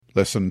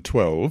Lesson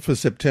 12 for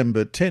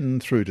September 10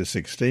 through to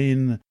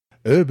 16,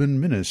 Urban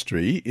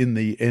Ministry in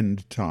the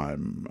End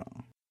Time.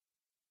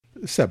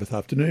 Sabbath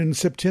afternoon,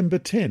 September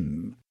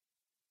 10.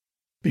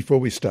 Before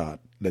we start,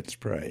 let's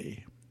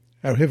pray.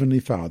 Our Heavenly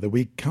Father,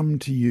 we come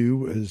to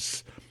you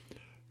as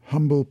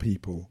humble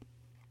people.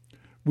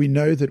 We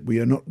know that we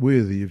are not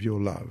worthy of your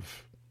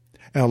love.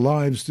 Our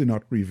lives do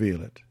not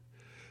reveal it.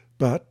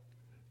 But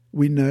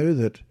we know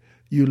that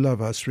you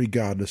love us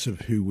regardless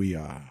of who we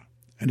are.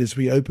 And as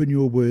we open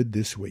your word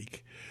this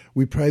week,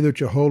 we pray that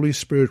your Holy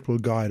Spirit will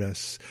guide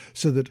us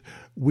so that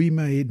we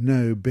may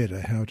know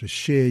better how to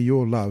share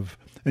your love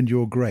and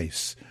your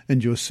grace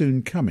and your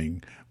soon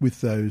coming with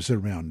those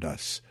around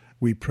us.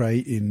 We pray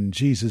in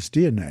Jesus'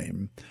 dear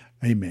name.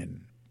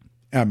 Amen.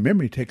 Our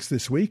memory text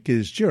this week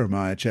is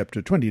Jeremiah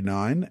chapter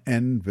 29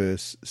 and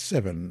verse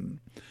 7.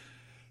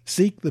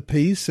 Seek the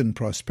peace and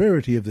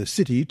prosperity of the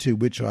city to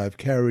which I have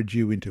carried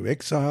you into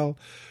exile.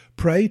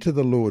 Pray to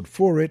the Lord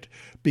for it,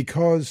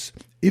 because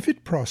if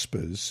it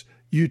prospers,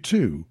 you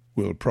too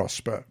will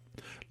prosper.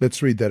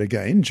 Let's read that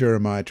again,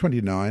 Jeremiah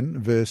 29,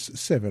 verse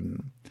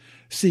 7.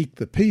 Seek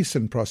the peace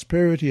and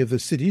prosperity of the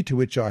city to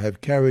which I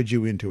have carried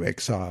you into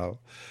exile.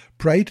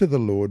 Pray to the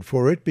Lord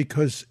for it,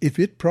 because if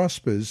it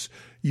prospers,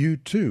 you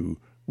too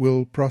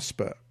will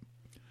prosper.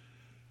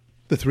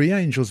 The three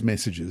angels'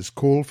 messages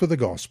call for the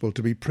gospel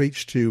to be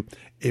preached to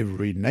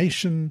every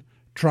nation,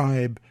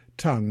 tribe,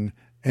 tongue,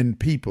 and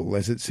people,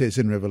 as it says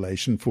in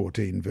Revelation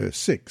 14, verse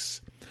 6.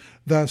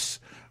 Thus,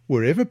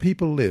 wherever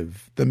people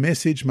live, the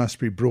message must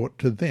be brought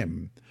to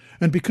them.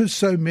 And because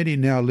so many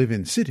now live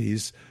in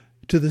cities,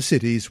 to the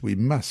cities we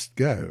must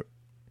go.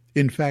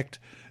 In fact,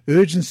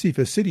 urgency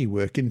for city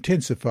work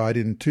intensified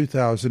in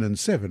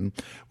 2007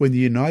 when the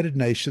United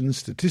Nations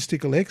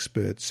statistical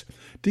experts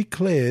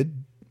declared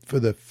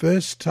for the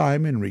first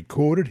time in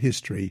recorded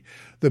history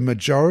the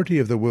majority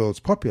of the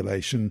world's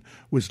population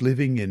was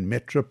living in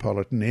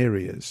metropolitan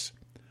areas.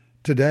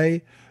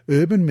 Today,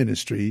 urban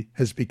ministry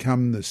has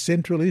become the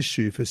central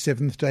issue for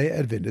Seventh-day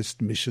Adventist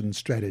mission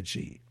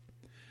strategy.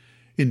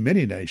 In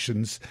many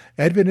nations,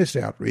 Adventist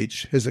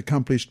outreach has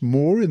accomplished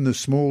more in the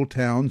small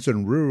towns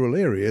and rural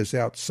areas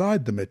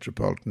outside the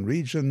metropolitan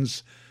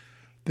regions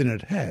than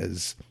it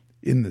has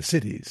in the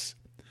cities.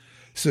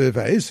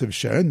 Surveys have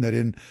shown that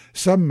in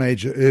some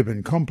major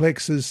urban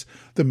complexes,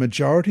 the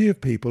majority of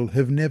people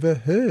have never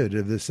heard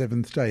of the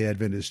Seventh-day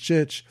Adventist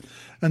Church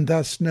and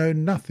thus know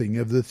nothing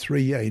of the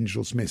three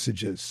angels'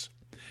 messages.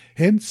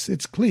 Hence,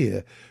 it's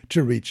clear,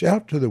 to reach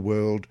out to the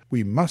world,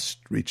 we must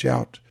reach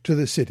out to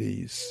the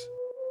cities.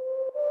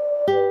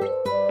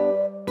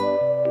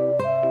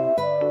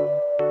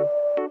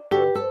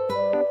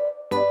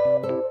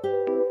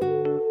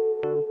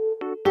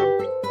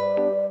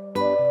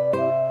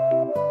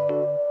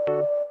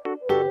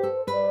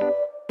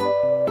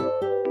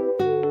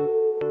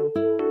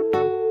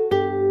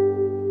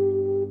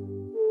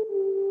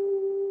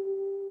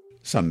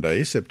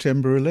 Sunday,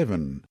 September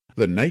 11.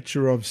 The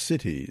nature of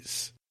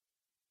cities.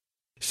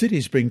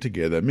 Cities bring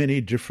together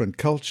many different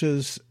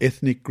cultures,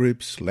 ethnic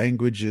groups,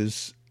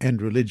 languages, and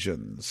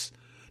religions.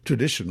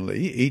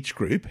 Traditionally, each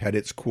group had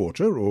its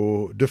quarter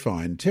or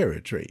defined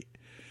territory.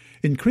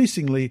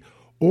 Increasingly,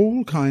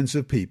 all kinds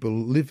of people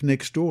live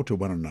next door to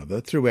one another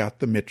throughout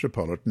the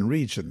metropolitan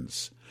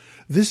regions.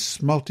 This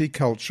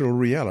multicultural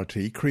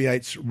reality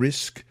creates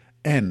risk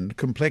and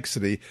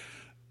complexity,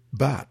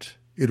 but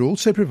it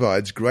also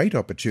provides great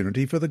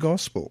opportunity for the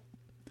gospel.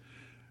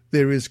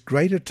 There is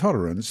greater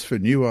tolerance for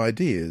new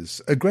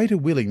ideas, a greater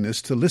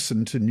willingness to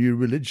listen to new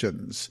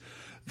religions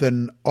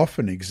than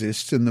often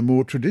exists in the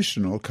more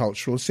traditional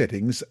cultural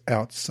settings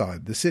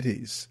outside the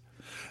cities.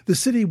 The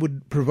city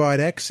would provide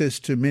access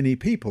to many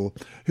people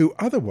who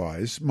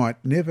otherwise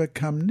might never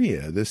come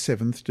near the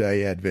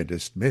Seventh-day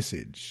Adventist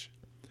message.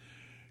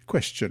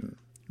 Question.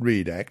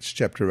 Read Acts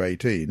chapter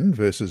 18,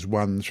 verses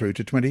 1 through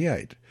to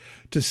 28,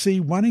 to see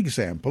one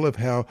example of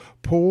how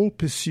Paul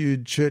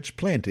pursued church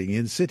planting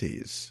in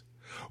cities.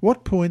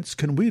 What points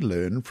can we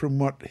learn from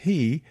what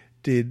he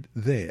did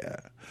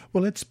there?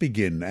 Well, let's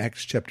begin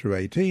Acts chapter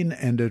 18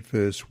 and at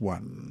verse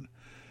 1.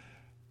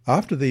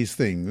 After these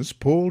things,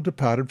 Paul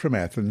departed from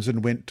Athens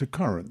and went to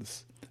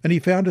Corinth, and he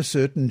found a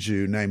certain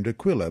Jew named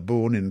Aquila,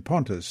 born in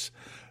Pontus,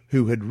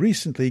 who had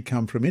recently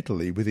come from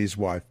Italy with his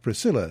wife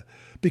Priscilla,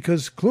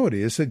 because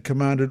Claudius had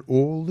commanded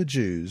all the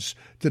Jews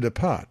to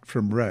depart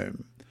from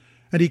Rome.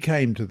 And he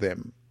came to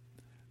them.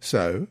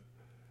 So,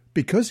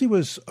 because he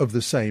was of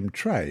the same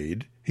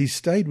trade, he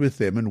stayed with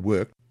them and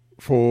worked,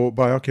 for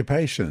by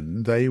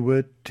occupation they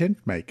were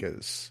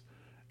tent-makers.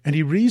 And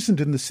he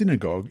reasoned in the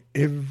synagogue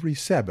every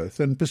Sabbath,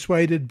 and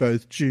persuaded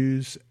both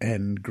Jews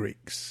and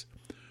Greeks.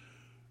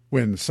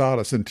 When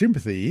Silas and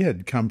Timothy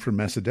had come from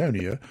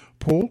Macedonia,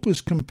 Paul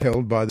was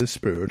compelled by the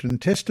Spirit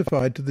and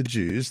testified to the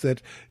Jews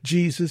that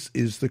Jesus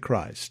is the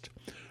Christ.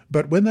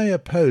 But when they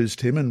opposed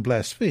him and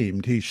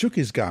blasphemed, he shook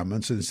his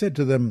garments and said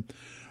to them,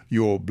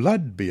 "Your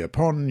blood be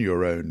upon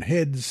your own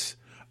heads.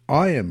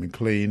 I am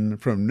clean.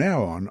 From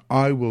now on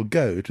I will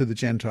go to the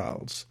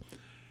Gentiles."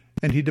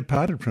 And he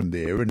departed from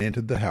there and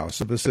entered the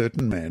house of a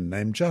certain man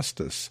named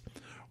Justus,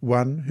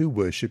 one who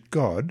worshipped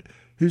God,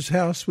 whose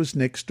house was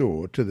next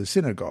door to the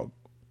synagogue.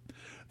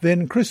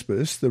 Then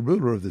Crispus, the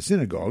ruler of the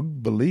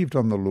synagogue, believed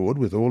on the Lord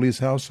with all his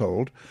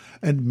household,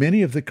 and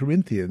many of the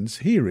Corinthians,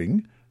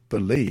 hearing,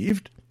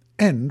 believed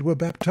and were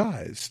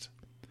baptized.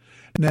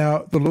 Now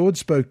the Lord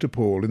spoke to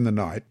Paul in the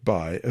night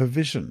by a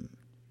vision.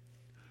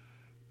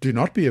 "Do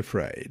not be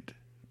afraid,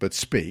 but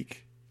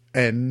speak,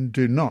 and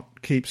do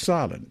not keep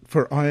silent,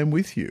 for I am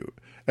with you,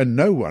 and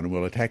no one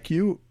will attack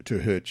you to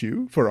hurt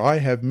you, for I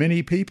have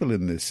many people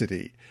in this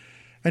city."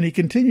 And he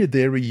continued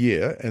there 1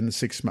 year and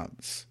 6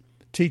 months,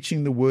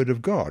 teaching the word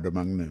of God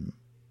among them.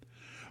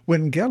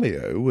 When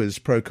Gallio was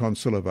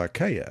proconsul of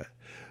Achaia,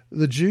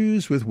 the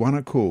Jews with one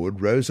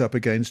accord rose up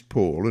against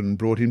Paul and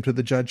brought him to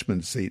the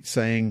judgment seat,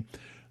 saying,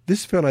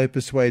 "This fellow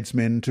persuades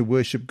men to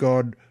worship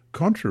God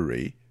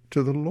contrary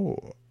to the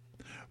law."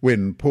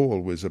 When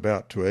Paul was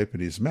about to open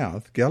his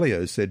mouth,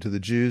 Gallio said to the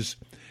Jews,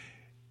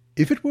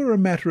 "If it were a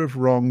matter of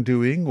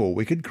wrongdoing or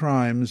wicked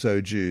crimes,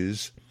 O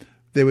Jews,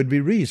 there would be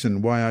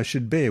reason why I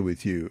should bear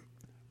with you.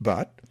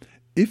 But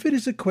if it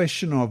is a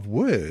question of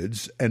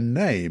words and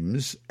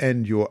names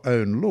and your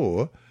own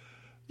law,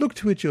 look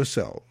to it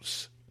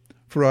yourselves,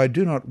 for I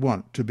do not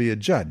want to be a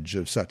judge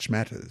of such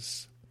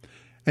matters."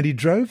 And he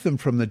drove them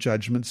from the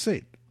judgment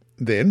seat.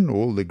 Then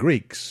all the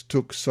Greeks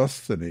took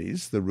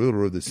Sosthenes, the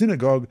ruler of the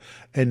synagogue,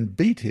 and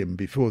beat him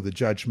before the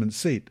judgment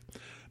seat.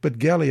 But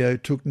Gallio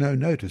took no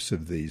notice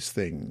of these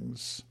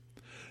things.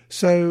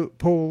 So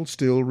Paul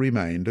still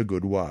remained a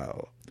good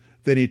while.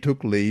 Then he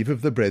took leave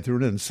of the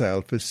brethren and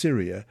sailed for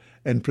Syria,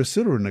 and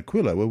Priscilla and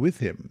Aquila were with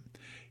him.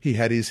 He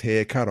had his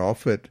hair cut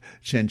off at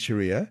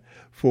Cenchrea,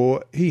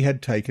 for he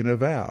had taken a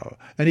vow,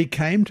 and he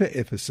came to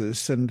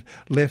Ephesus and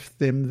left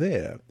them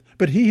there.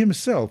 But he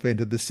himself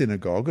entered the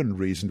synagogue and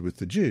reasoned with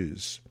the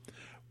Jews.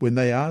 When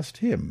they asked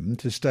him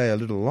to stay a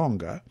little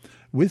longer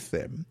with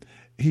them,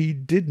 he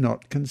did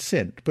not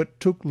consent, but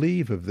took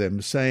leave of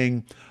them,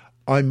 saying,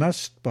 "I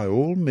must by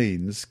all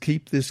means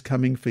keep this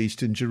coming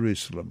feast in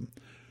Jerusalem,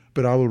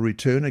 but I will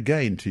return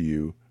again to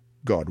you,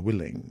 God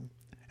willing."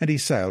 And he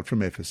sailed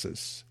from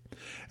Ephesus.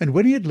 And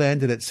when he had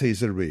landed at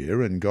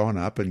Caesarea and gone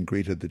up and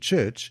greeted the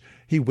church,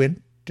 he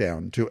went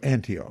down to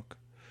Antioch.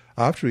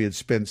 After he had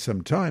spent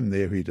some time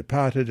there, he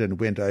departed and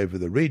went over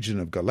the region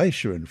of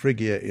Galatia and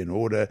Phrygia in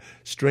order,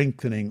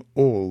 strengthening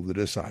all the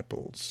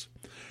disciples.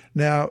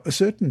 Now a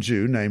certain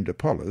Jew named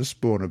Apollos,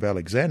 born of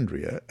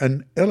Alexandria,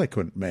 an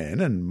eloquent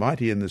man and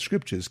mighty in the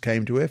Scriptures,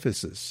 came to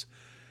Ephesus.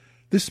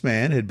 This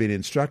man had been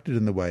instructed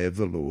in the way of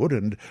the Lord,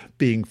 and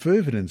being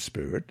fervent in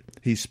spirit,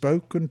 he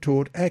spoke and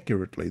taught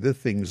accurately the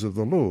things of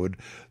the Lord,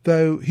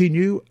 though he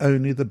knew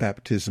only the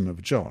baptism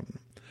of John.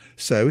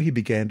 So he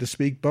began to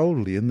speak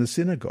boldly in the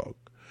synagogue.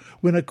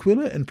 When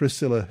Aquila and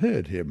Priscilla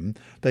heard him,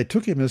 they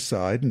took him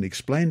aside and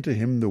explained to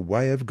him the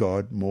way of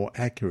God more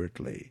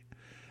accurately.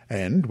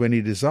 And when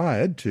he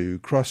desired to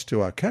cross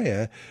to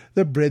Achaia,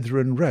 the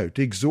brethren wrote,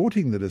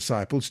 exhorting the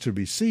disciples to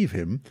receive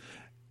him,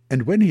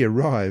 and when he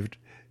arrived,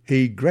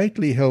 he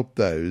greatly helped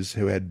those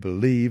who had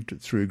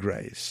believed through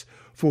grace,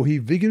 for he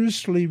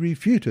vigorously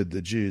refuted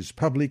the Jews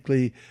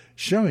publicly,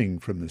 showing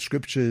from the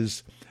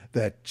Scriptures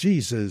that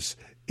Jesus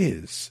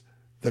is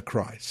the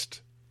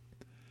Christ.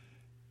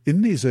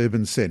 In these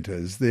urban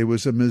centres there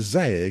was a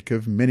mosaic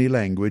of many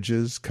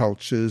languages,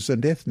 cultures,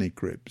 and ethnic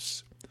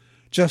groups,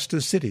 just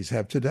as cities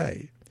have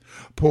today.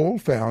 Paul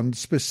found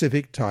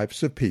specific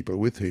types of people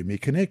with whom he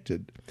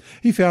connected.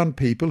 He found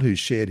people who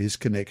shared his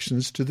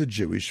connections to the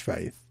Jewish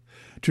faith,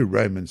 to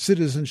Roman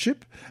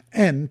citizenship,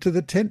 and to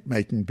the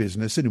tent-making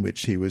business in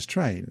which he was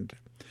trained.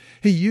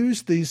 He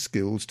used these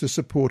skills to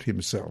support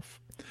himself.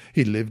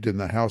 He lived in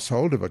the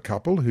household of a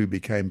couple who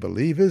became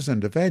believers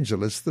and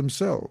evangelists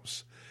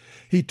themselves.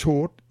 He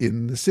taught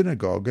in the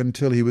synagogue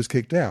until he was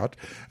kicked out,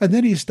 and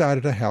then he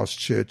started a house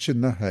church in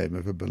the home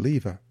of a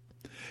believer.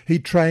 He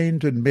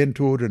trained and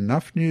mentored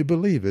enough new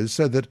believers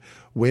so that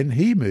when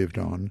he moved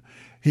on,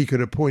 he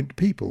could appoint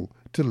people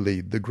to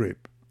lead the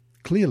group.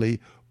 Clearly,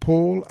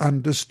 Paul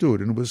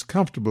understood and was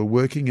comfortable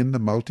working in the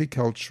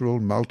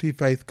multicultural,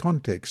 multi-faith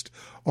context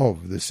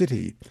of the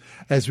city,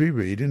 as we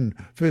read in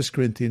 1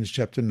 Corinthians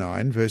chapter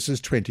 9, verses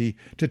 20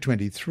 to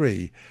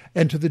 23.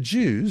 "And to the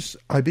Jews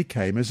I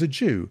became as a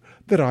Jew,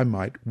 that I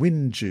might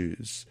win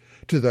Jews.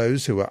 To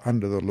those who are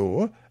under the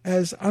law,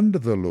 as under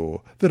the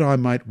law, that I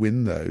might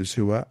win those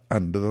who are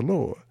under the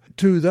law.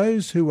 To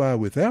those who are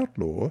without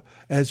law,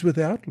 as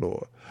without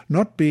law,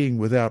 not being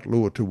without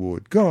law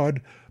toward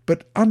God,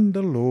 but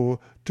under law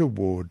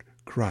toward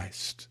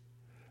Christ,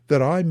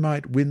 that I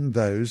might win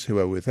those who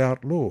are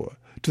without law.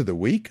 To the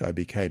weak I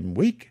became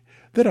weak,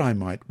 that I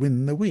might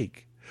win the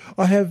weak.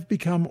 I have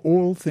become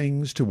all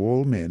things to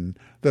all men,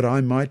 that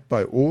I might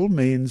by all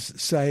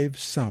means save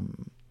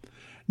some.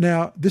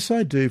 Now this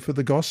I do for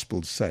the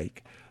gospel's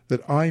sake,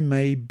 that I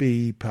may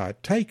be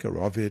partaker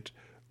of it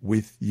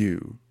with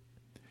you."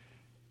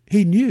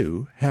 He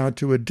knew how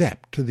to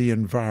adapt to the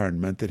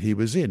environment that he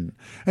was in,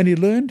 and he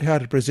learned how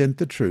to present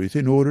the truth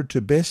in order to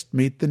best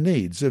meet the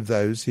needs of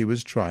those he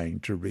was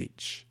trying to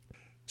reach.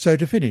 So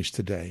to finish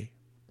today,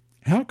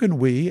 How can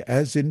we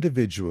as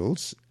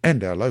individuals,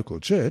 and our local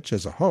church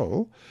as a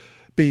whole,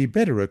 be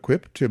better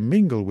equipped to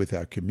mingle with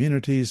our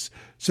communities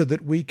so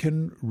that we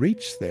can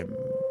reach them?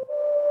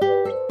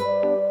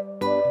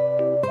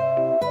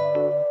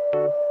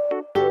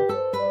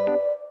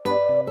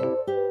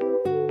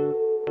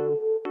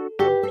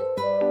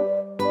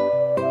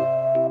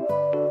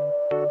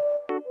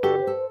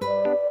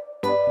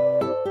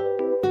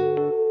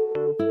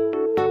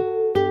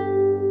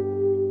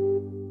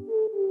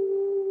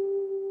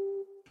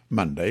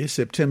 Monday,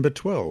 September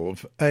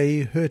 12,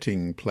 a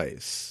hurting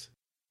place.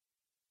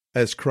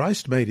 As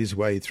Christ made his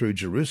way through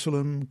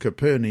Jerusalem,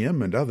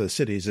 Capernaum, and other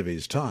cities of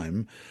his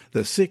time,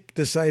 the sick,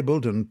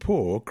 disabled, and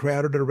poor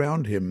crowded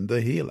around him,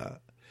 the healer.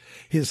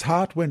 His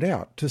heart went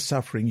out to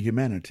suffering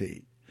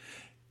humanity.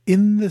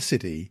 In the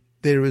city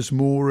there is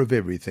more of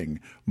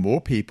everything,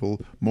 more people,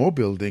 more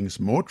buildings,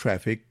 more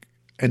traffic,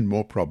 and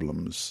more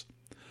problems.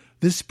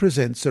 This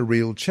presents a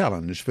real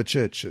challenge for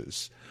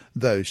churches.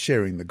 Those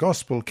sharing the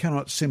gospel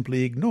cannot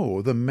simply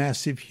ignore the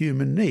massive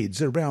human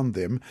needs around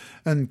them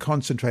and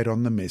concentrate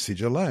on the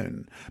message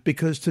alone,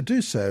 because to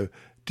do so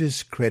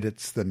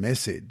discredits the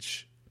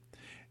message.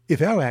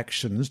 If our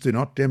actions do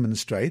not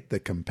demonstrate the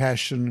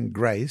compassion,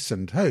 grace,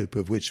 and hope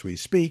of which we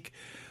speak,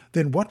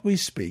 then what we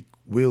speak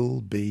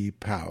will be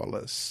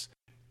powerless.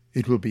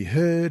 It will be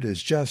heard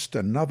as just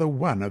another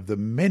one of the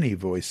many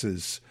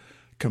voices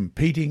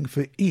competing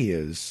for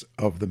ears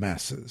of the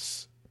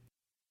masses.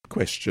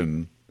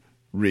 Question.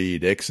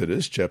 Read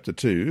Exodus chapter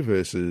 2,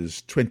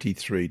 verses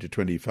 23 to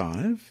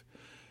 25,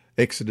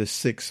 Exodus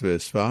 6,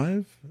 verse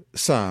 5,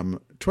 Psalm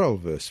 12,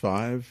 verse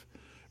 5,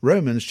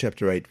 Romans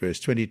chapter 8, verse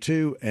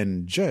 22,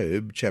 and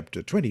Job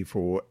chapter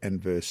 24 and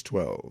verse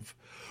 12.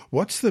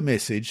 What's the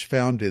message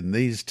found in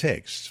these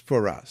texts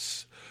for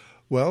us?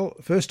 Well,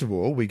 first of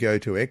all, we go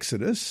to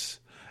Exodus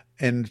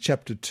and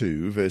chapter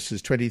 2,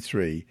 verses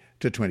 23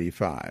 to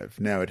 25.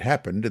 Now it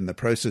happened in the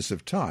process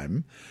of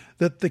time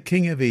that the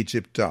king of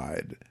Egypt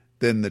died.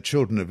 Then the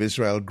children of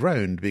Israel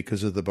groaned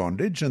because of the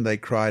bondage, and they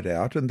cried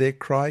out, and their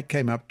cry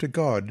came up to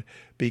God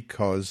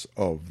because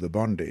of the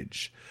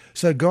bondage.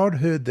 So God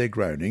heard their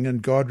groaning,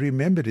 and God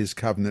remembered his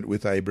covenant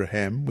with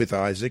Abraham, with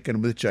Isaac,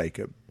 and with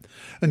Jacob.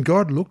 And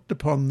God looked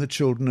upon the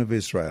children of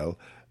Israel,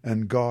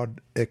 and God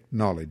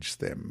acknowledged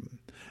them.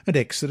 And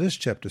Exodus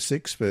chapter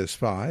 6, verse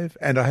 5,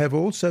 And I have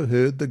also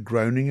heard the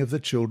groaning of the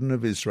children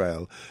of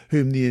Israel,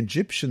 whom the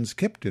Egyptians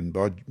kept in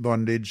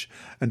bondage,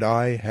 and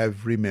I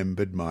have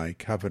remembered my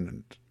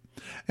covenant.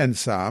 And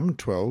Psalm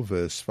 12,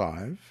 verse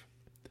 5,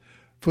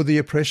 For the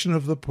oppression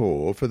of the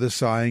poor, for the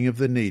sighing of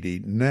the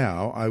needy,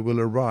 now I will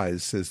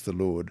arise, says the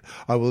Lord.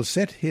 I will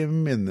set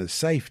him in the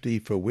safety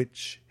for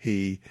which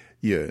he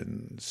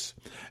yearns.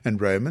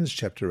 And Romans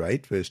chapter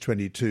 8, verse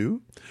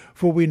 22,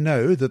 For we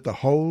know that the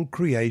whole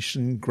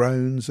creation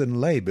groans and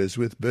labours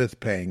with birth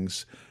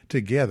pangs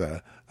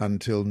together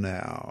until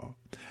now.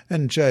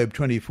 And Job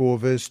 24,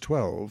 verse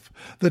 12,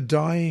 The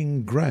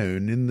dying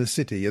groan in the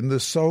city, and the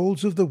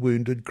souls of the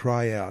wounded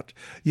cry out,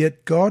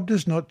 yet God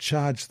does not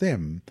charge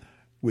them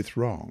with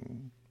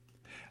wrong.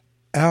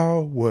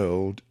 Our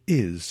world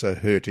is a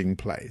hurting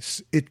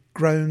place. It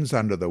groans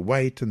under the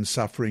weight and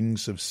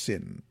sufferings of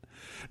sin.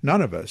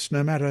 None of us,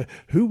 no matter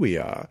who we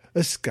are,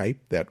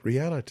 escape that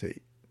reality.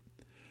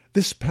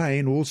 This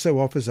pain also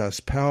offers us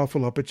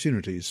powerful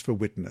opportunities for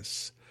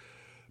witness.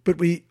 But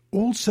we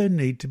also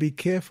need to be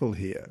careful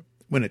here.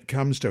 When it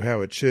comes to how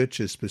a church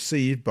is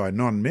perceived by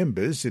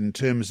non-members in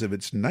terms of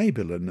its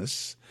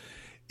neighbourliness,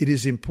 it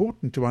is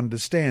important to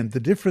understand the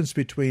difference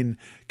between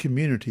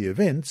community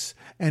events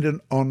and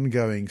an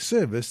ongoing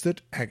service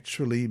that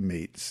actually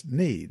meets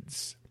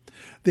needs.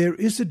 There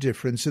is a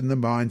difference in the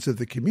minds of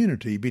the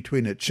community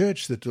between a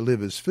church that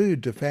delivers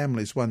food to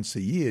families once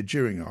a year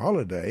during a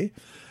holiday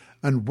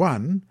and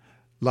one,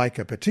 like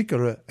a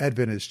particular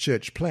Adventist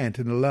church plant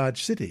in a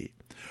large city.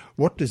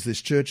 What does this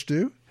church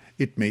do?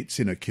 It meets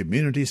in a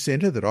community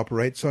centre that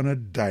operates on a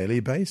daily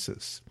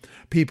basis.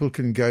 People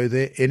can go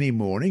there any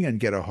morning and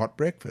get a hot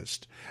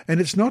breakfast.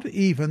 And it's not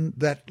even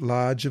that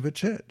large of a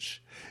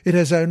church. It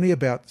has only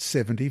about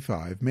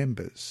 75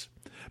 members.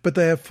 But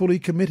they are fully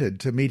committed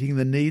to meeting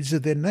the needs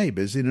of their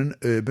neighbours in an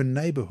urban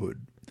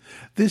neighbourhood.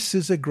 This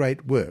is a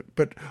great work,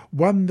 but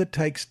one that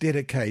takes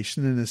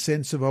dedication and a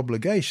sense of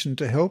obligation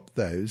to help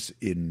those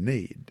in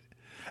need.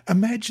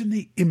 Imagine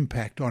the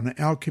impact on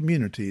our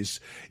communities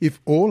if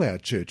all our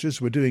churches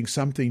were doing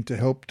something to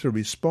help to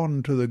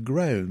respond to the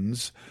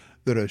groans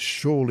that are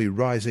surely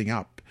rising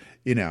up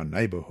in our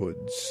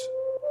neighbourhoods.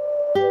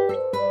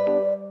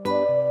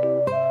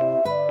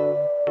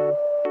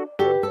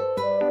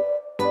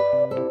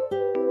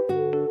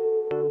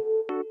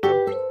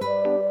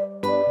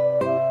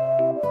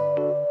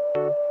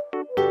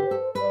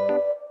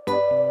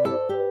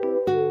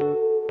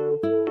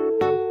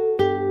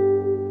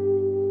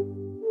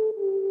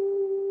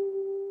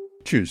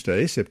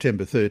 Tuesday,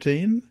 September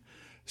 13,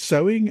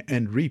 Sowing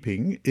and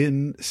Reaping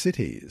in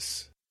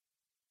Cities.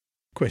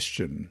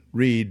 Question.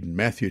 Read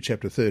Matthew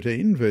chapter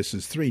 13,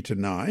 verses 3 to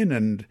 9,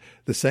 and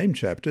the same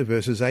chapter,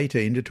 verses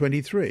 18 to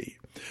 23.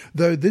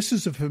 Though this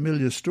is a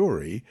familiar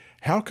story,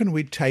 how can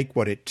we take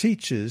what it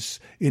teaches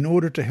in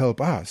order to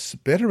help us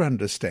better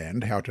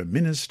understand how to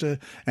minister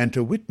and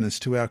to witness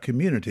to our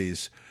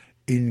communities,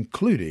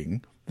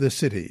 including the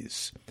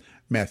cities?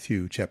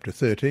 Matthew chapter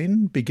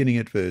 13, beginning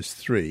at verse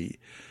 3.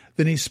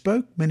 Then he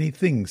spoke many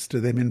things to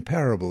them in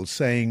parables,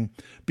 saying,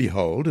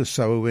 Behold, a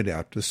sower went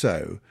out to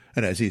sow,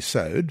 and as he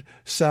sowed,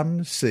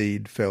 some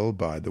seed fell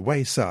by the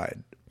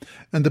wayside,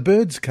 and the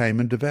birds came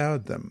and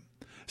devoured them.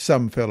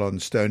 Some fell on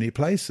stony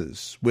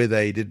places, where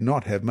they did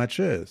not have much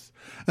earth,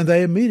 and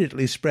they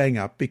immediately sprang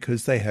up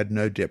because they had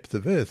no depth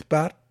of earth.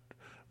 But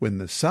when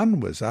the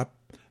sun was up,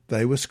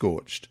 they were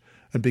scorched,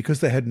 and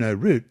because they had no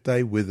root,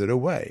 they withered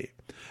away.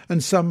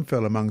 And some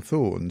fell among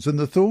thorns, and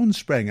the thorns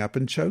sprang up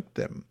and choked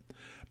them.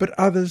 But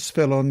others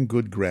fell on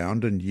good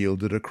ground and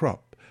yielded a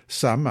crop,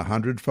 some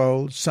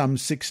 100-fold, some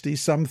 60,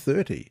 some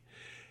 30.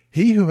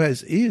 He who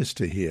has ears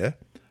to hear,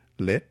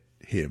 let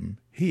him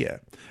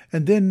hear.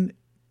 And then,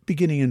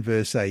 beginning in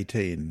verse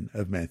 18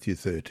 of Matthew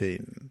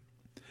 13.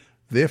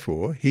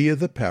 Therefore hear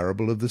the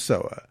parable of the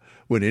sower.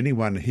 When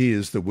anyone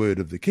hears the word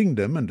of the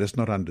kingdom and does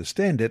not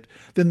understand it,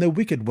 then the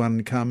wicked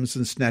one comes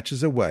and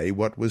snatches away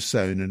what was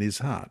sown in his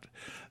heart.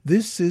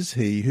 This is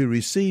he who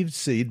received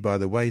seed by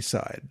the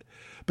wayside.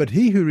 But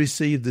he who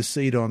received the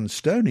seed on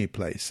stony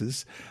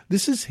places,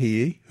 this is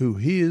he who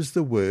hears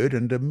the word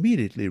and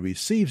immediately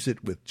receives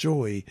it with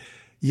joy,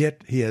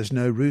 yet he has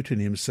no root in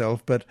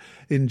himself, but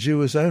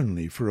endures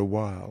only for a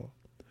while.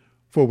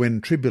 For when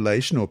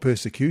tribulation or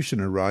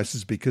persecution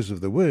arises because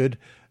of the word,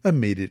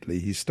 immediately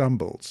he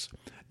stumbles.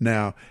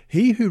 Now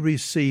he who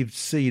received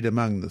seed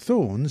among the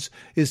thorns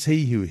is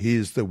he who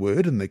hears the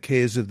word, and the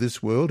cares of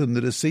this world and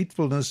the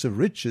deceitfulness of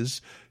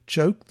riches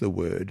choke the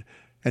word,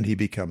 and he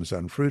becomes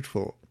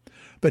unfruitful.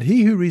 But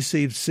he who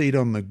receives seed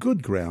on the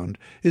good ground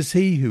is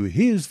he who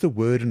hears the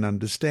word and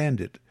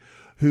understands it,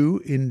 who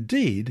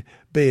indeed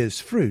bears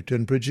fruit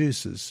and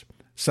produces,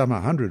 some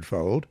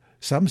 100-fold,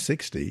 some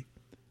 60,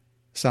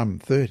 some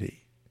 30.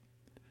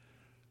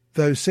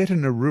 Though set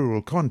in a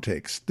rural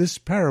context, this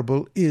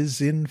parable is,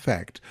 in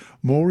fact,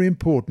 more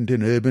important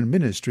in urban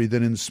ministry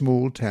than in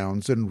small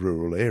towns and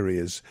rural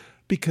areas,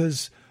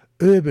 because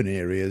urban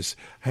areas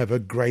have a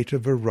greater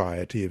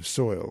variety of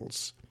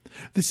soils.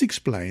 This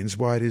explains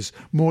why it is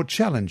more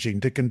challenging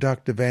to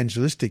conduct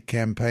evangelistic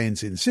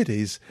campaigns in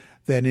cities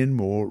than in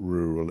more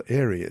rural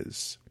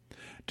areas.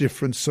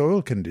 Different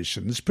soil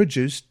conditions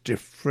produce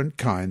different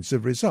kinds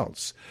of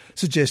results,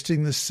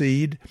 suggesting the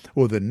seed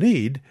or the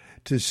need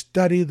to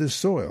study the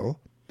soil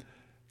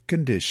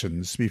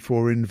conditions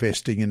before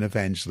investing in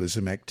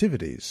evangelism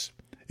activities.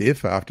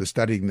 If, after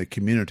studying the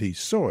community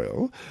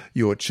soil,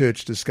 your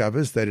church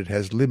discovers that it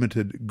has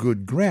limited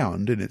good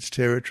ground in its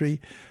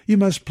territory, you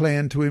must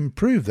plan to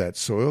improve that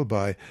soil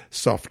by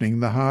softening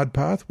the hard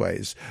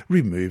pathways,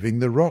 removing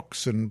the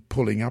rocks, and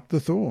pulling up the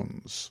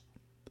thorns.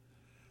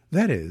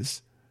 That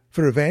is,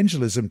 for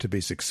evangelism to be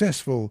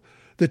successful,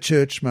 the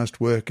church must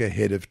work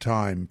ahead of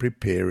time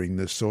preparing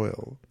the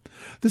soil.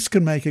 This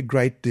can make a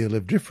great deal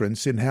of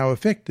difference in how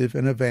effective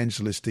an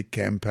evangelistic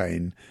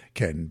campaign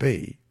can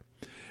be.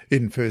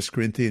 In 1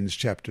 Corinthians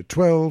chapter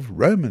 12,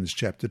 Romans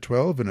chapter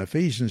 12, and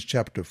Ephesians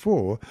chapter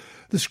 4,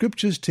 the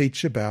Scriptures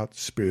teach about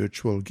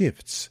spiritual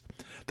gifts.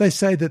 They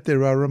say that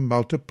there are a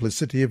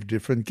multiplicity of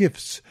different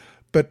gifts,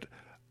 but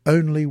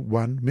only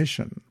one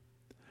mission.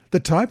 The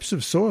types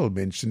of soil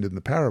mentioned in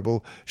the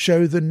parable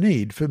show the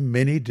need for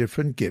many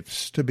different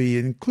gifts to be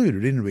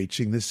included in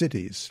reaching the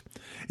cities.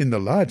 In the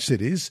large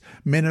cities,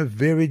 men of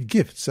varied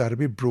gifts are to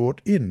be brought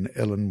in,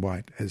 Ellen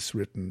White has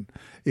written.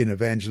 In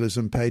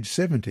Evangelism, page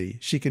 70,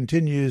 she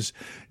continues,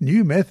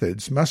 new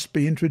methods must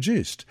be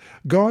introduced.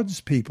 God's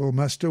people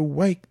must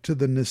awake to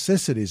the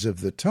necessities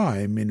of the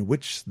time in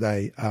which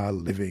they are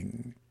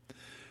living.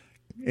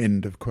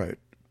 End of quote.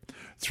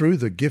 Through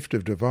the gift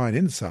of divine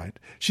insight,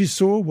 she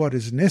saw what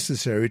is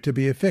necessary to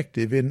be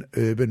effective in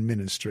urban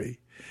ministry.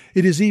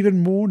 It is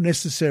even more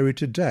necessary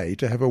today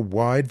to have a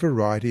wide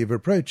variety of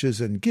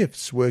approaches and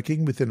gifts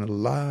working within a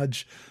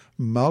large,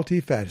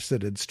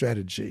 multifaceted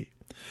strategy.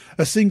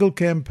 A single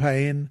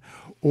campaign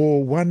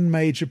or one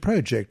major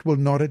project will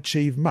not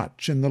achieve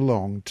much in the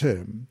long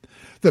term.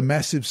 The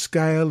massive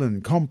scale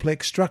and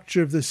complex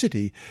structure of the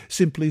city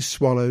simply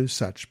swallows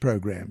such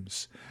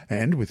programs,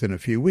 and within a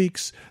few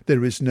weeks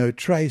there is no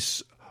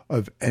trace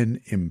of an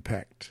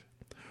impact.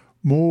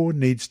 More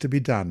needs to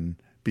be done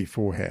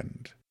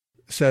beforehand.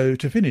 So,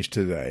 to finish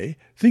today,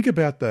 think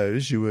about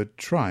those you are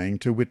trying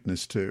to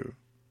witness to.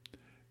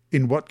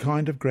 In what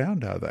kind of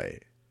ground are they?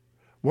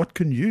 What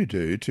can you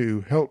do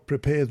to help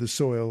prepare the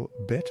soil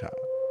better?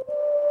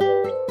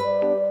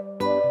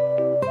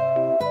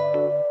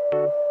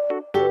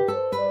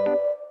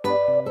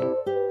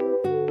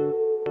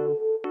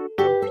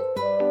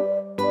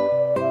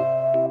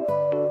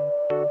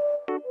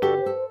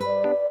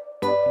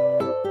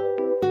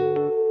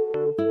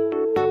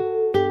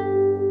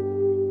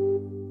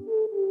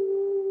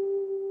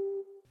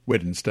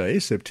 Wednesday,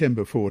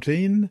 September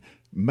 14.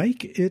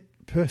 Make it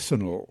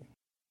personal.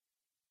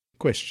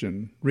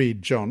 Question.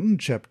 Read John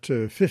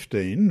chapter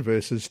 15,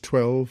 verses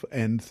 12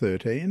 and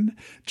 13,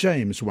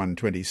 James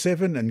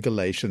 1:27 and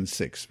Galatians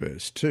 6,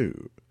 verse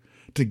 2.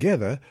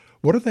 Together,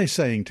 what are they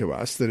saying to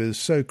us that is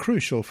so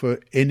crucial for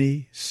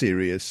any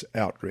serious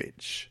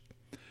outreach?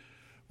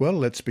 Well,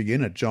 let's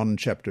begin at John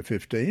chapter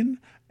 15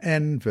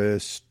 and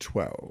verse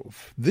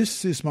 12.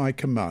 This is my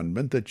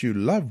commandment, that you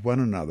love one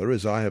another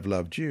as I have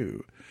loved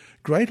you.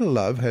 Greater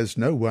love has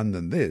no one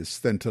than this,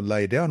 than to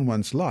lay down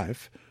one's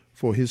life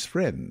for his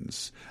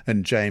friends.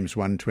 And James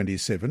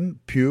 1:27,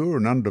 pure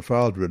and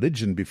undefiled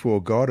religion before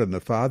God and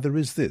the Father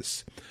is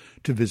this,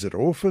 to visit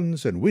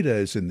orphans and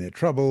widows in their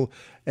trouble,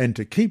 and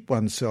to keep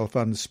oneself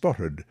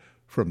unspotted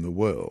from the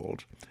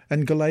world.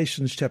 And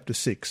Galatians chapter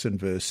 6 and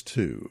verse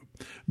 2,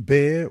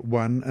 bear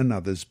one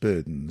another's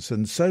burdens,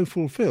 and so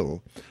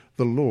fulfill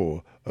the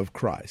law of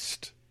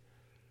Christ.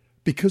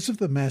 Because of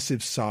the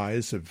massive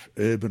size of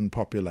urban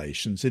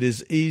populations, it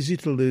is easy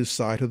to lose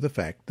sight of the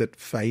fact that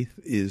faith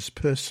is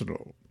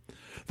personal.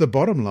 The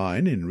bottom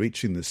line in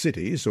reaching the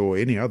cities or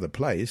any other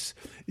place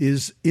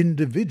is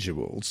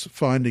individuals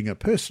finding a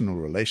personal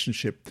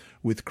relationship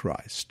with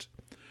Christ.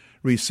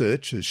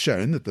 Research has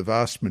shown that the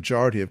vast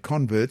majority of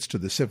converts to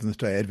the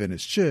Seventh-day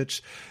Adventist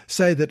Church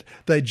say that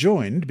they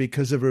joined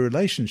because of a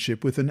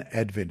relationship with an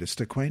Adventist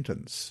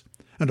acquaintance.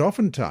 And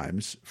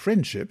oftentimes,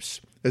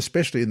 friendships,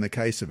 especially in the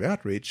case of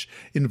outreach,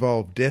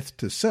 involve death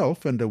to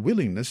self and a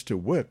willingness to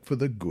work for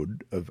the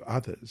good of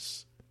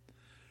others.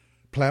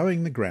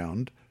 Ploughing the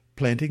ground,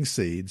 planting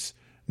seeds,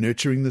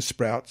 nurturing the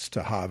sprouts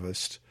to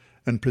harvest,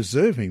 and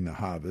preserving the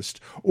harvest,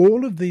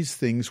 all of these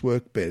things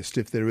work best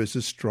if there is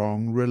a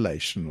strong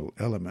relational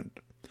element.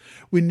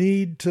 We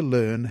need to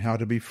learn how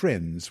to be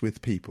friends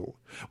with people.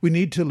 We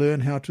need to learn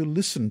how to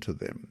listen to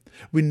them.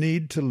 We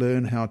need to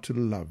learn how to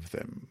love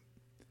them.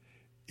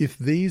 If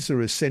these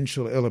are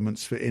essential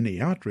elements for any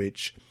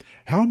outreach,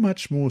 how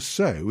much more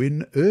so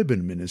in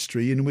urban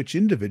ministry, in which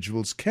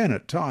individuals can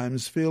at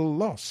times feel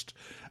lost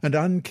and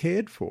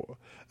uncared for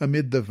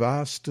amid the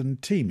vast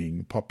and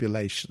teeming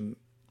population.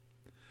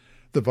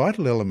 The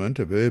vital element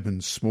of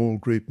urban small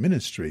group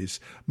ministries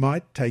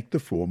might take the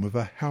form of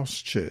a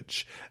house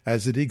church,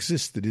 as it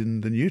existed in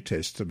the New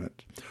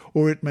Testament,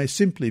 or it may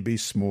simply be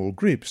small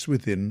groups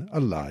within a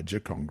larger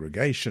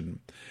congregation.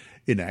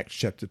 In Acts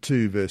chapter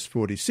 2, verse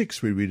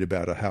 46, we read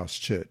about a house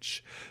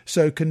church.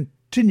 So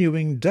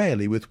continuing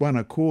daily with one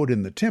accord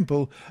in the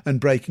temple,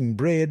 and breaking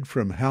bread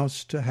from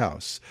house to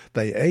house,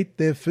 they ate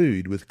their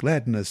food with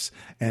gladness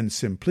and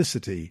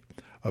simplicity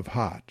of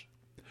heart.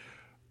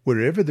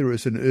 Wherever there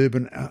is an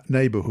urban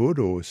neighbourhood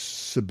or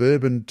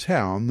suburban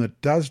town that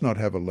does not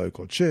have a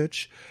local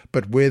church,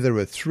 but where there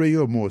are 3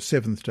 or more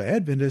Seventh-day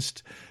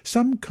Adventists,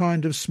 some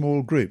kind of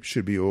small group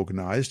should be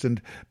organised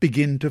and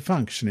begin to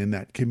function in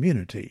that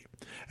community.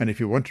 And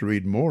if you want to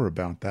read more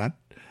about that,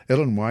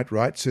 Ellen White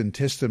writes in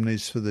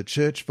Testimonies for the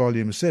Church,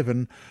 Volume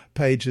 7,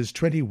 pages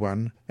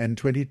 21 and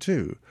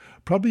 22.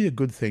 Probably a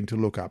good thing to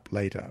look up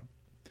later.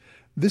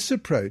 This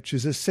approach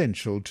is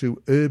essential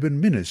to urban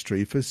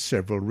ministry for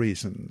several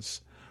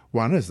reasons.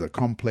 One is the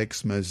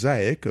complex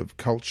mosaic of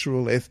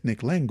cultural,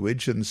 ethnic,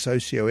 language and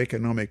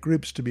socio-economic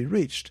groups to be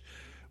reached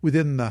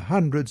within the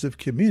hundreds of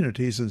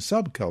communities and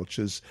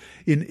subcultures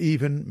in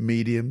even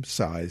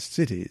medium-sized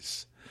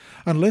cities.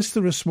 Unless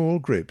there are small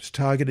groups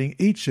targeting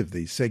each of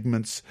these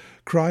segments,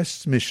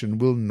 Christ's mission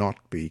will not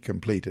be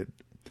completed.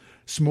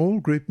 Small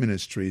group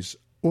ministries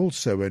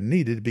also are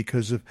needed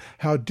because of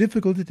how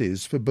difficult it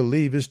is for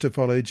believers to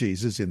follow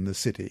Jesus in the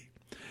city.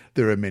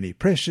 There are many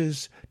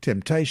pressures,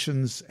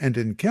 temptations, and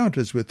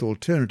encounters with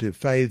alternative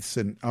faiths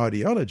and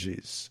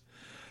ideologies.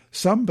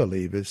 Some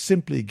believers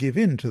simply give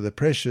in to the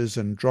pressures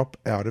and drop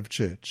out of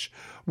church,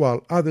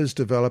 while others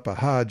develop a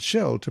hard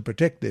shell to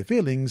protect their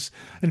feelings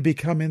and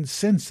become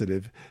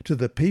insensitive to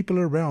the people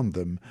around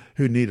them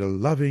who need a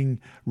loving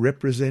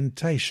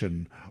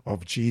representation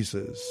of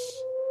Jesus.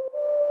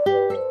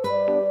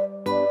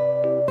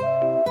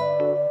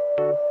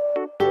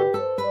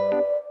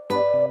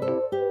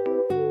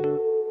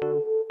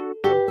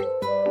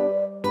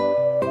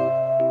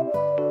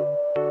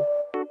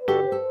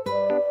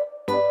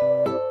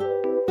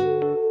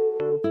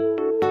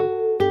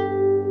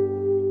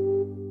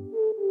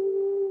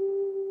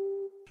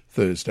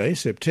 Thursday,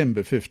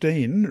 September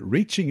 15,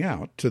 reaching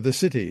out to the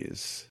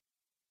cities.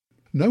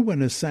 No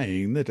one is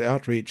saying that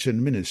outreach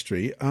and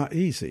ministry are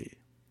easy.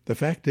 The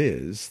fact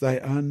is, they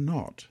are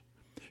not.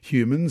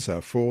 Humans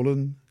are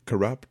fallen,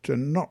 corrupt,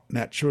 and not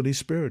naturally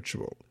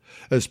spiritual.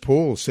 As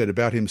Paul said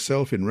about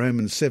himself in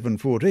Romans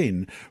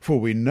 7:14, "For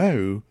we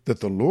know that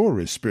the law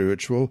is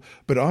spiritual,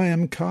 but I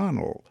am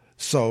carnal,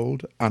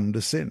 sold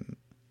under sin."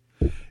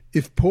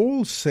 If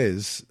Paul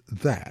says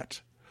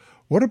that,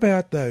 what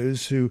about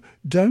those who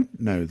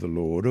don't know the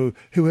Lord or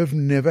who have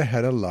never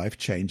had a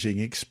life-changing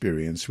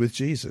experience with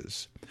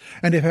Jesus?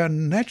 And if our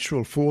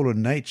natural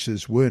fallen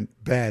natures weren't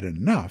bad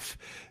enough,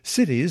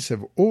 cities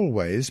have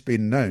always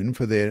been known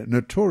for their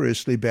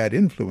notoriously bad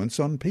influence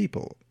on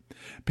people.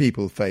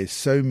 People face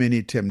so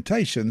many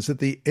temptations that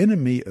the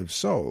enemy of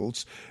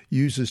souls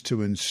uses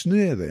to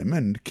ensnare them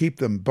and keep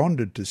them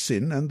bonded to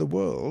sin and the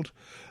world.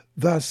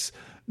 Thus,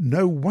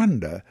 no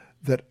wonder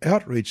that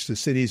outreach to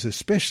cities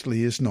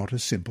especially is not a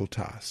simple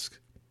task.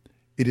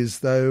 It is,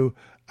 though,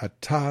 a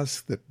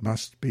task that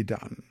must be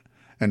done,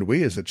 and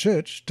we as a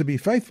church, to be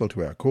faithful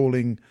to our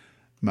calling,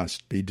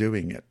 must be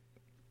doing it.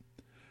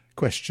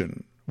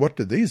 Question: what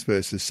do these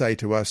verses say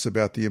to us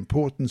about the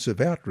importance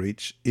of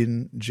outreach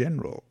in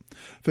general?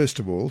 First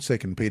of all, 2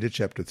 Peter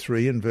chapter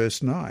 3 and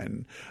verse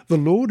 9. The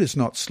Lord is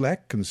not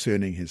slack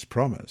concerning his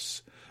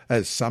promise,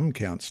 as some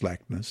count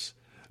slackness,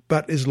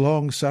 but is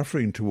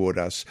long-suffering toward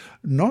us,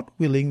 not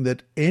willing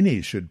that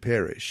any should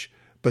perish,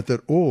 but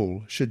that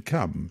all should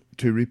come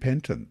to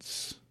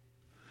repentance.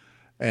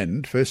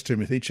 And 1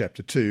 Timothy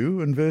chapter 2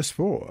 and verse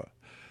 4.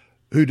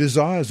 Who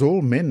desires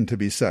all men to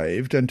be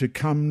saved and to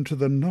come to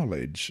the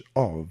knowledge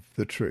of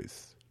the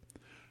truth.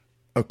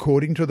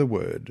 According to the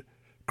Word,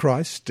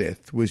 Christ's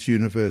death was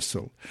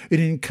universal.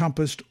 It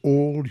encompassed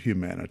all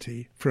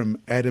humanity,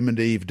 from Adam and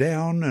Eve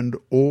down and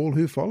all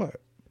who follow.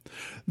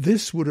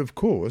 This would, of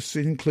course,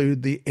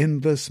 include the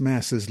endless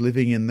masses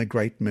living in the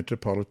great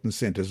metropolitan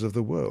centres of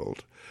the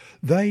world.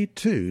 They,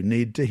 too,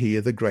 need to hear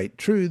the great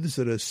truths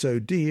that are so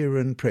dear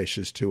and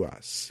precious to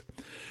us.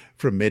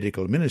 From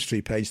Medical Ministry,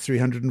 page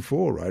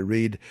 304, I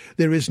read,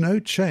 "There is no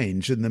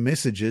change in the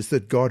messages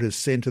that God has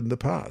sent in the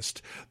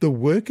past. The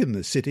work in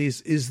the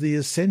cities is the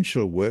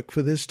essential work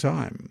for this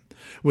time.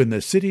 When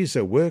the cities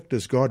are worked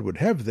as God would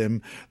have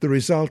them, the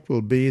result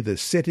will be the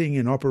setting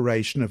in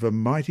operation of a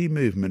mighty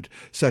movement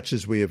such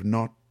as we have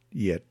not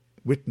yet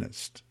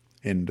witnessed."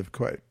 End of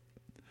quote.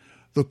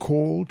 The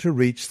call to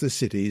reach the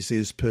cities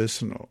is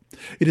personal.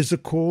 It is a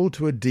call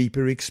to a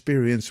deeper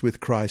experience with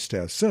Christ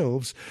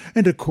ourselves,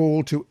 and a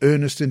call to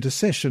earnest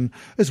intercession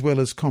as well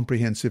as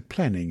comprehensive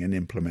planning and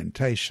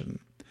implementation.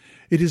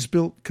 It is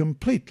built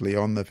completely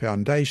on the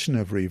foundation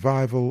of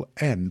revival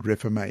and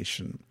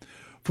reformation,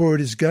 for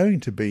it is going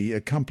to be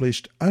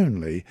accomplished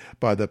only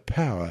by the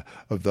power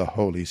of the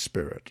Holy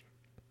Spirit.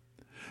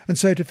 And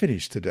so to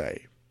finish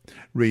today,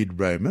 read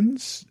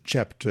Romans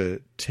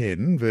chapter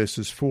 10,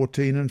 verses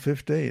 14 and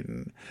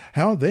 15.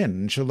 How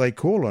then shall they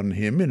call on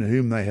him in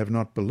whom they have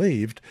not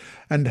believed?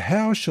 And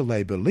how shall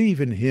they believe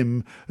in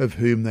him of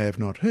whom they have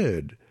not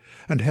heard?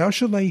 And how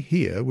shall they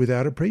hear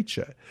without a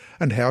preacher?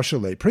 And how shall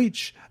they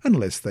preach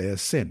unless they are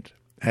sent?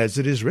 As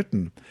it is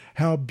written,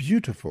 how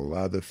beautiful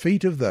are the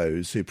feet of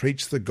those who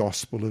preach the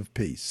gospel of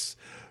peace,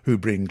 who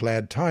bring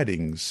glad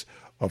tidings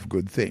of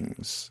good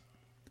things.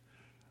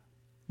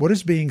 What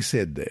is being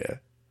said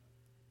there?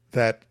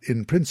 That,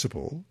 in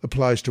principle,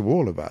 applies to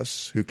all of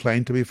us who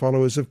claim to be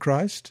followers of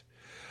Christ?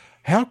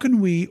 How can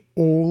we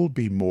all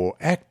be more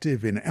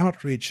active in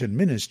outreach and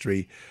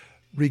ministry,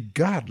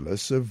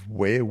 regardless of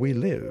where we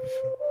live?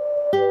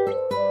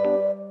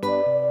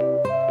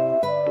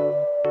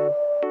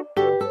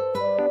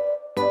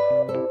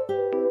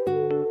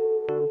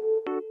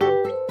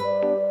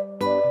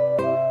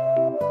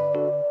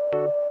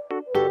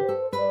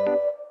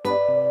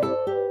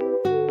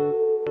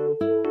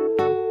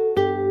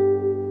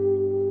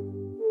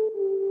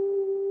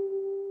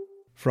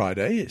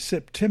 Friday,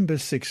 September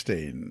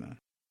 16.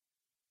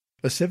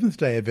 A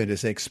Seventh-day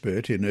Adventist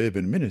expert in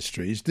urban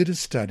ministries did a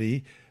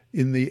study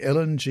in the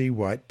Ellen G.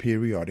 White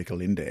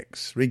Periodical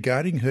Index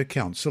regarding her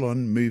counsel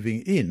on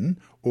moving in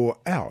or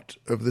out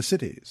of the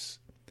cities.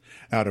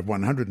 Out of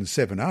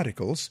 107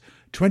 articles,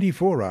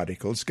 24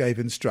 articles gave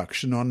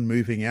instruction on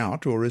moving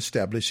out or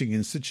establishing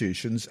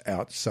institutions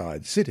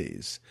outside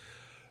cities.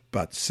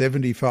 But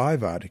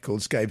 75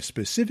 articles gave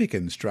specific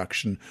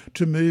instruction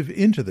to move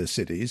into the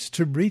cities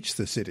to reach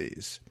the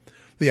cities.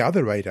 The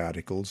other 8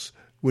 articles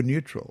were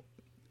neutral.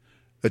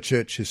 A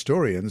church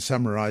historian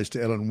summarised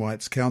Ellen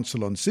White's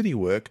counsel on city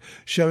work,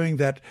 showing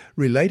that,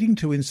 relating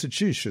to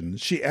institutions,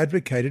 she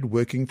advocated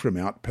working from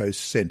outpost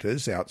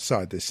centres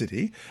outside the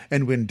city,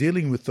 and when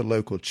dealing with the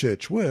local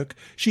church work,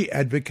 she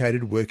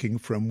advocated working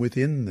from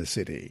within the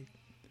city.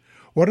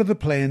 What are the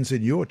plans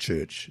in your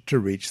church to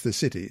reach the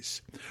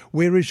cities?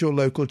 Where is your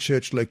local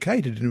church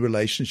located in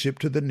relationship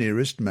to the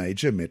nearest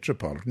major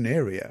metropolitan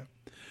area?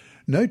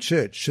 No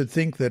church should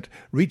think that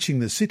reaching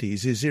the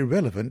cities is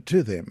irrelevant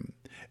to them.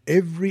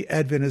 Every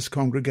Adventist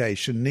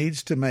congregation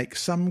needs to make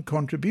some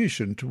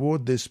contribution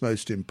toward this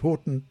most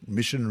important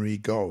missionary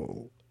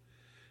goal.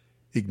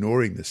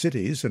 Ignoring the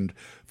cities and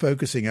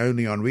focusing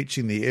only on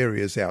reaching the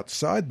areas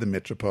outside the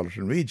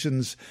metropolitan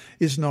regions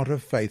is not a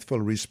faithful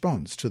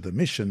response to the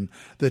mission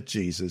that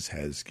Jesus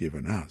has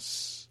given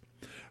us.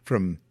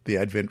 From the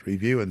Advent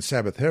Review and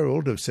Sabbath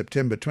Herald of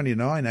September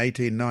 29,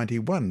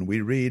 1891,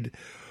 we read,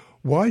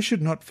 "Why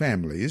should not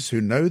families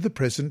who know the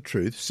present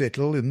truth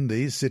settle in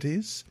these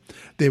cities?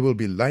 There will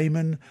be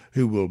laymen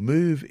who will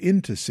move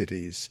into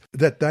cities,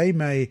 that they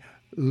may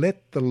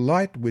let the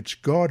light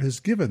which God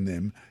has given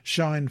them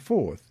shine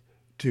forth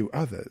to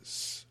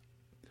others."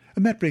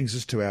 And that brings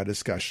us to our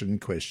discussion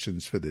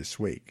questions for this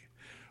week.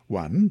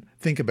 1.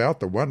 Think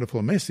about the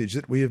wonderful message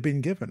that we have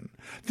been given.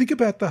 Think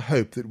about the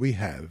hope that we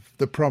have,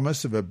 the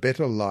promise of a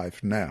better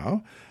life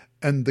now,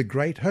 and the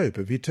great hope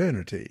of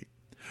eternity.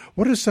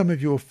 What are some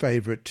of your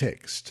favourite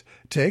texts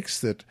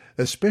that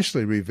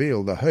especially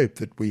reveal the hope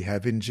that we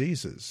have in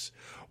Jesus?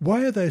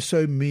 Why are they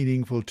so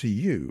meaningful to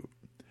you?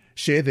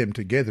 Share them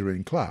together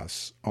in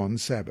class on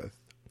Sabbath.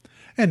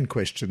 And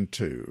question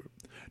 2.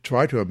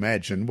 Try to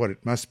imagine what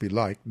it must be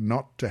like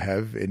not to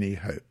have any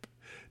hope.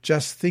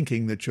 Just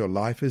thinking that your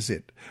life is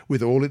it,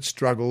 with all its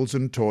struggles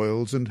and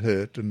toils and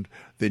hurt, and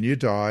then you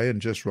die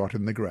and just rot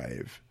in the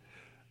grave.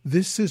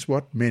 This is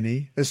what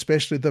many,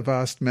 especially the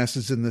vast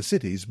masses in the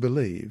cities,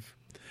 believe.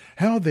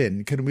 How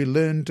then can we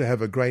learn to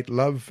have a great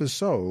love for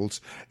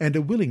souls and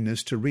a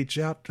willingness to reach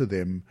out to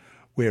them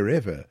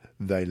wherever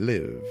they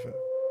live?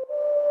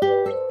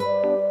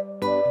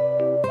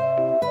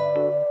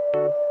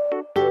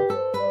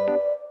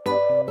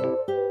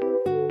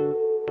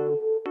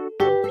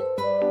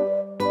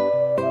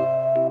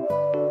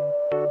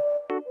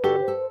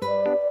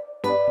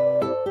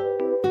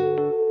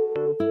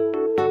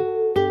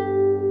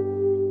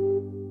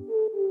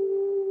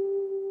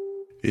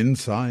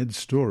 Inside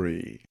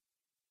Story.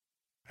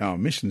 Our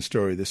mission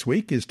story this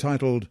week is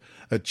titled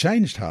A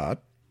Changed Heart,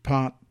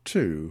 Part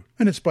 2,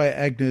 and it's by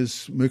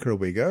Agnes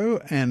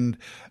Mukarawigo and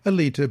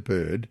Alita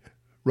Bird,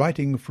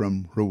 writing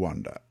from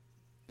Rwanda.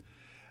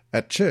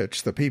 At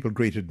church, the people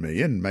greeted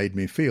me and made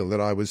me feel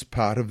that I was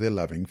part of their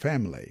loving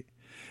family.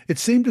 It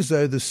seemed as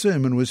though the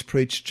sermon was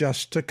preached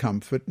just to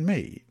comfort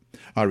me.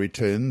 I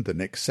returned the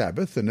next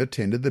Sabbath and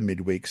attended the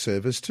midweek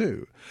service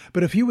too.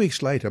 But a few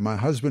weeks later, my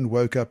husband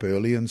woke up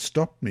early and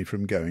stopped me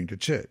from going to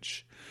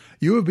church.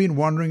 "You have been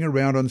wandering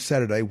around on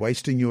Saturday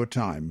wasting your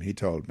time," he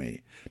told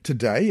me.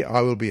 "Today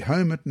I will be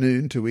home at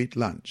noon to eat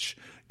lunch.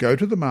 Go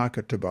to the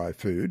market to buy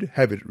food.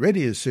 Have it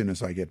ready as soon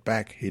as I get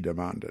back," he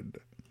demanded.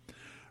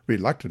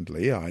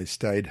 Reluctantly, I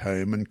stayed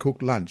home and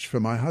cooked lunch for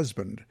my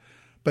husband,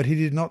 but he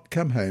did not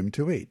come home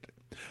to eat.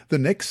 The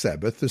next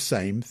Sabbath the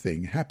same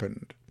thing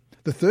happened.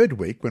 The third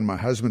week, when my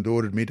husband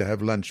ordered me to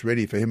have lunch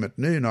ready for him at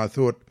noon, I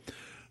thought,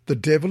 "The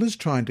devil is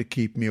trying to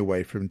keep me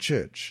away from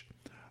church.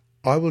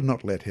 I will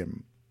not let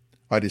him."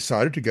 I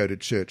decided to go to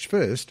church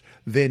first,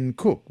 then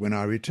cook when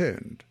I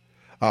returned.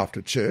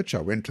 After church,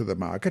 I went to the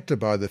market to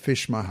buy the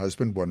fish my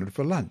husband wanted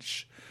for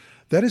lunch.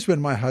 That is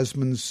when my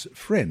husband's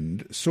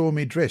friend saw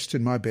me dressed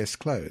in my best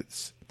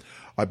clothes.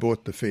 I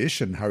bought the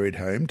fish and hurried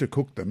home to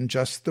cook them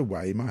just the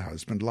way my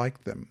husband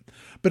liked them.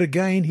 But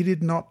again he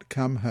did not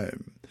come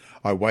home.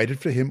 I waited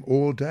for him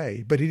all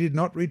day, but he did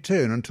not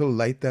return until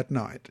late that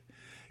night.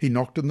 He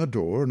knocked on the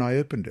door and I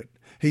opened it.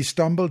 He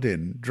stumbled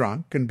in,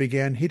 drunk, and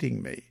began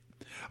hitting me.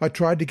 I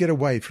tried to get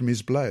away from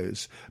his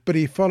blows, but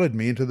he followed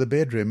me into the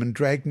bedroom and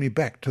dragged me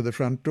back to the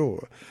front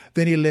door.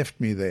 Then he left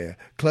me there,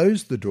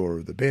 closed the door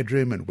of the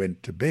bedroom and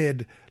went to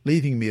bed,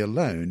 leaving me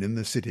alone in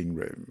the sitting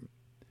room.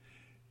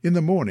 In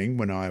the morning,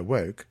 when I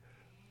awoke,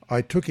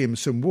 I took him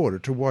some water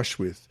to wash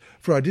with,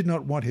 for I did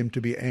not want him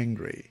to be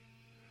angry.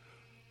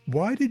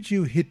 "Why did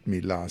you hit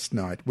me last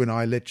night when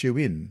I let you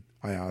in?"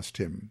 I asked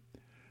him.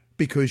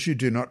 "Because you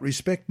do not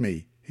respect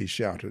me," he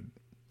shouted.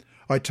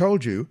 "I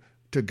told you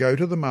to go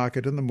to the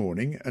market in the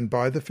morning and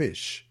buy the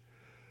fish.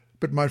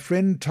 But my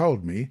friend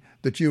told me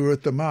that you were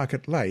at the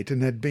market late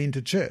and had been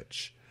to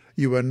church.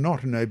 You are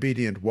not an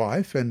obedient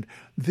wife, and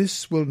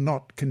this will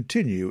not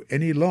continue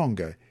any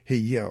longer," he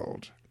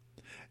yelled.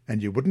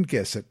 And you wouldn't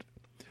guess it,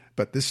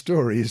 but this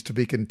story is to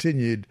be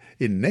continued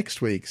in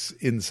next week's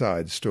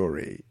Inside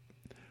Story.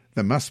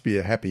 There must be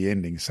a happy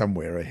ending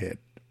somewhere ahead.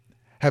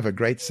 Have a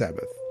great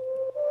Sabbath.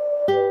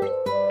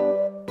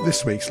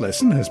 This week's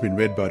lesson has been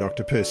read by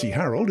Dr. Percy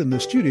Harold in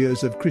the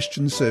studios of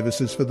Christian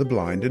Services for the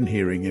Blind and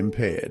Hearing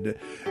Impaired.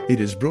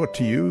 It is brought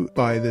to you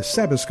by the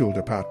Sabbath School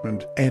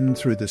Department and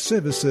through the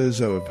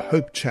services of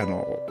Hope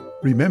Channel.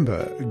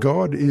 Remember,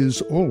 God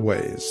is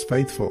always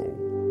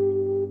faithful.